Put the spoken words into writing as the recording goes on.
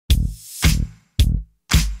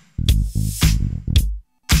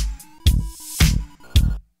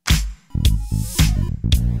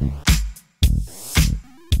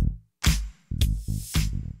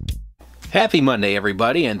Happy Monday,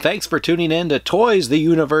 everybody, and thanks for tuning in to Toys, the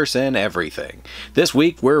Universe, and Everything. This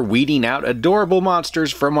week, we're weeding out adorable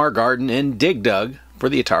monsters from our garden in Dig Dug for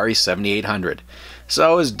the Atari 7800.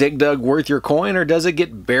 So, is Dig Dug worth your coin, or does it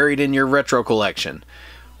get buried in your retro collection?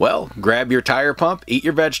 Well, grab your tire pump, eat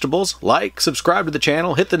your vegetables, like, subscribe to the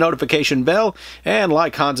channel, hit the notification bell, and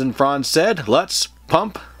like Hans and Franz said, let's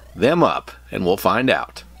pump them up, and we'll find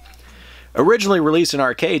out. Originally released in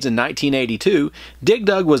arcades in 1982, Dig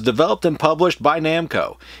Dug was developed and published by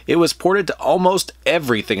Namco. It was ported to almost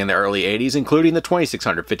everything in the early 80s, including the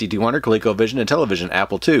 2600, 5200, ColecoVision, and Television,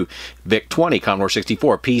 Apple II, VIC-20, Commodore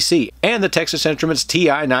 64, PC, and the Texas Instruments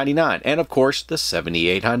TI-99, and of course the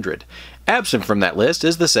 7800. Absent from that list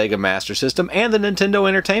is the Sega Master System and the Nintendo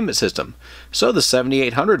Entertainment System. So the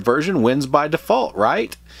 7800 version wins by default,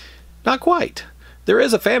 right? Not quite. There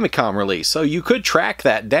is a Famicom release, so you could track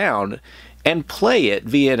that down and play it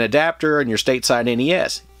via an adapter on your stateside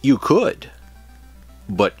NES. You could.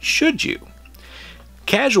 But should you?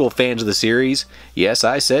 Casual fans of the series, yes,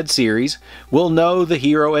 I said series, will know the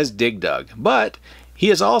hero as Dig Dug, but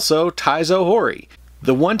he is also Taizo Hori,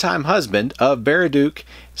 the one-time husband of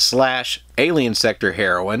Baraduke/Alien Sector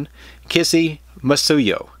heroine Kissy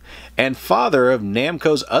Masuyo, and father of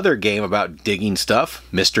Namco's other game about digging stuff,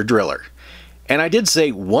 Mr. Driller. And I did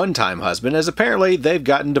say one-time husband, as apparently they've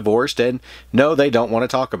gotten divorced and no, they don't want to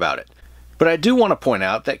talk about it. But I do want to point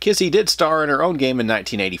out that Kissy did star in her own game in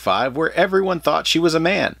 1985 where everyone thought she was a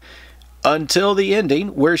man. Until the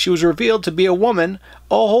ending, where she was revealed to be a woman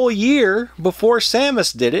a whole year before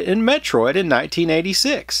Samus did it in Metroid in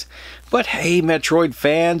 1986. But hey, Metroid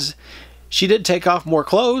fans, she did take off more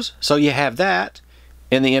clothes, so you have that.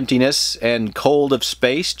 In the emptiness and cold of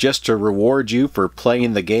space, just to reward you for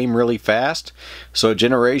playing the game really fast, so a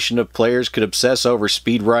generation of players could obsess over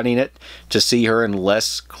speedrunning it to see her in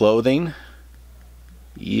less clothing.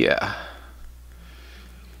 Yeah.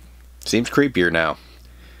 Seems creepier now.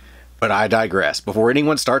 But I digress, before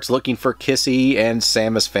anyone starts looking for Kissy and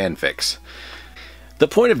Samus fanfics. The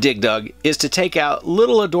point of Dig Dug is to take out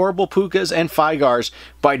little adorable Pukas and Figars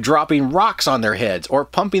by dropping rocks on their heads or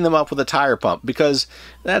pumping them up with a tire pump, because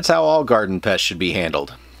that's how all garden pests should be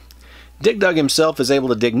handled. Dig Dug himself is able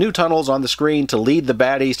to dig new tunnels on the screen to lead the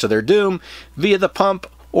baddies to their doom via the pump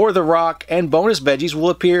or the rock, and bonus veggies will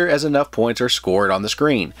appear as enough points are scored on the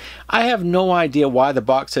screen. I have no idea why the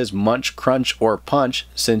box says munch, crunch, or punch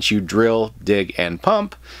since you drill, dig, and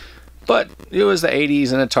pump, but it was the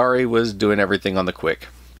 80s and Atari was doing everything on the quick.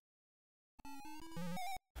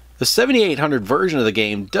 The 7800 version of the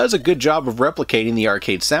game does a good job of replicating the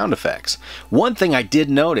arcade sound effects. One thing I did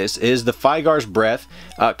notice is the Figar's breath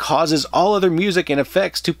causes all other music and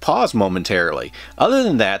effects to pause momentarily. Other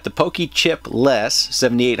than that, the Pokey Chip Less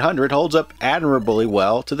 7800 holds up admirably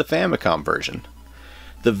well to the Famicom version.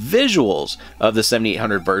 The visuals of the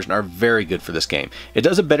 7800 version are very good for this game. It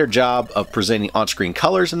does a better job of presenting on-screen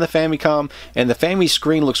colors than the Famicom, and the Fami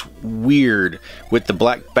screen looks weird with the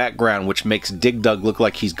black background, which makes Dig Dug look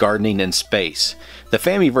like he's gardening in space. The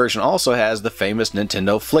Fami version also has the famous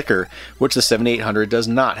Nintendo flicker, which the 7800 does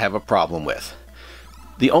not have a problem with.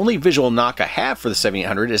 The only visual knock I have for the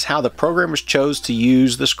 7800 is how the programmers chose to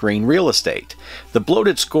use the screen real estate. The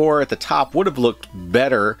bloated score at the top would have looked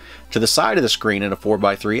better to the side of the screen in a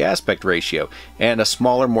 4:3 aspect ratio, and a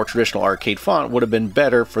smaller, more traditional arcade font would have been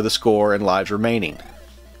better for the score and lives remaining.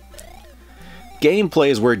 Gameplay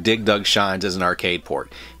is where Dig Dug shines as an arcade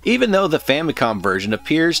port. Even though the Famicom version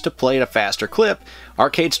appears to play at a faster clip,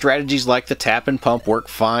 arcade strategies like the tap and pump work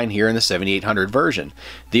fine here in the 7800 version.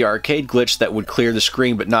 The arcade glitch that would clear the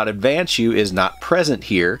screen but not advance you is not present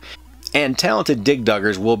here, and talented Dig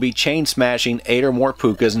Duggers will be chain smashing 8 or more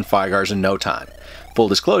Pukas and Figars in no time. Full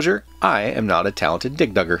disclosure, I am not a talented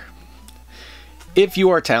Dig Dugger. If you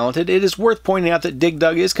are talented, it is worth pointing out that Dig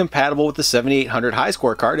Dug is compatible with the 7800 high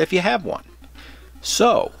score card if you have one.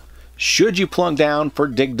 So, should you plunk down for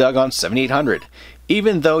Dig Dug on 7800?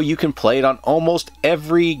 Even though you can play it on almost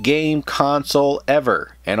every game console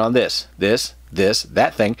ever. And on this,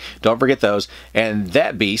 that thing, don't forget those, and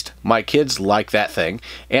that beast, my kids like that thing,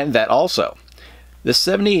 and that also. The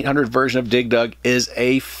 7800 version of Dig Dug is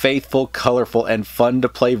a faithful, colorful, and fun to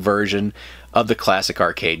play version of the classic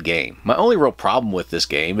arcade game. My only real problem with this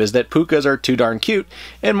game is that Pukas are too darn cute,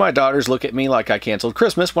 and my daughters look at me like I canceled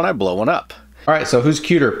Christmas when I blow one up. Alright, so who's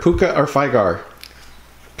cuter, Puka or Figar?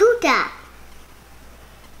 Puka.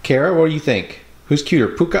 Kara, what do you think? Who's cuter,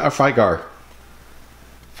 Puka or Figar?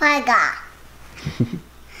 Figar.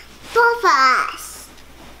 Both of us.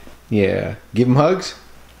 Yeah. Give them hugs?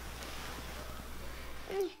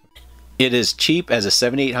 It is cheap as a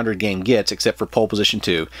 7800 game gets, except for Pole Position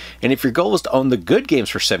 2. And if your goal is to own the good games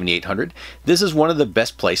for 7800, this is one of the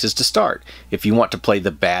best places to start. If you want to play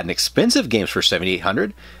the bad and expensive games for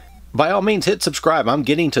 7800, by all means hit subscribe. I'm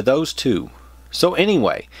getting to those too. So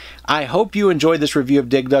anyway, I hope you enjoyed this review of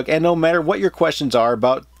Dig Dug, and no matter what your questions are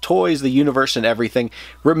about toys, the universe, and everything,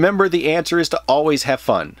 remember the answer is to always have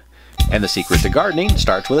fun. And the secret to gardening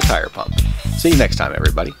starts with a tire pump. See you next time,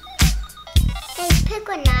 everybody. Is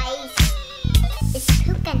Puka nice? Is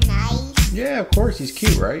Puka nice? Yeah, of course, he's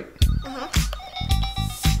cute, right? Uh-huh.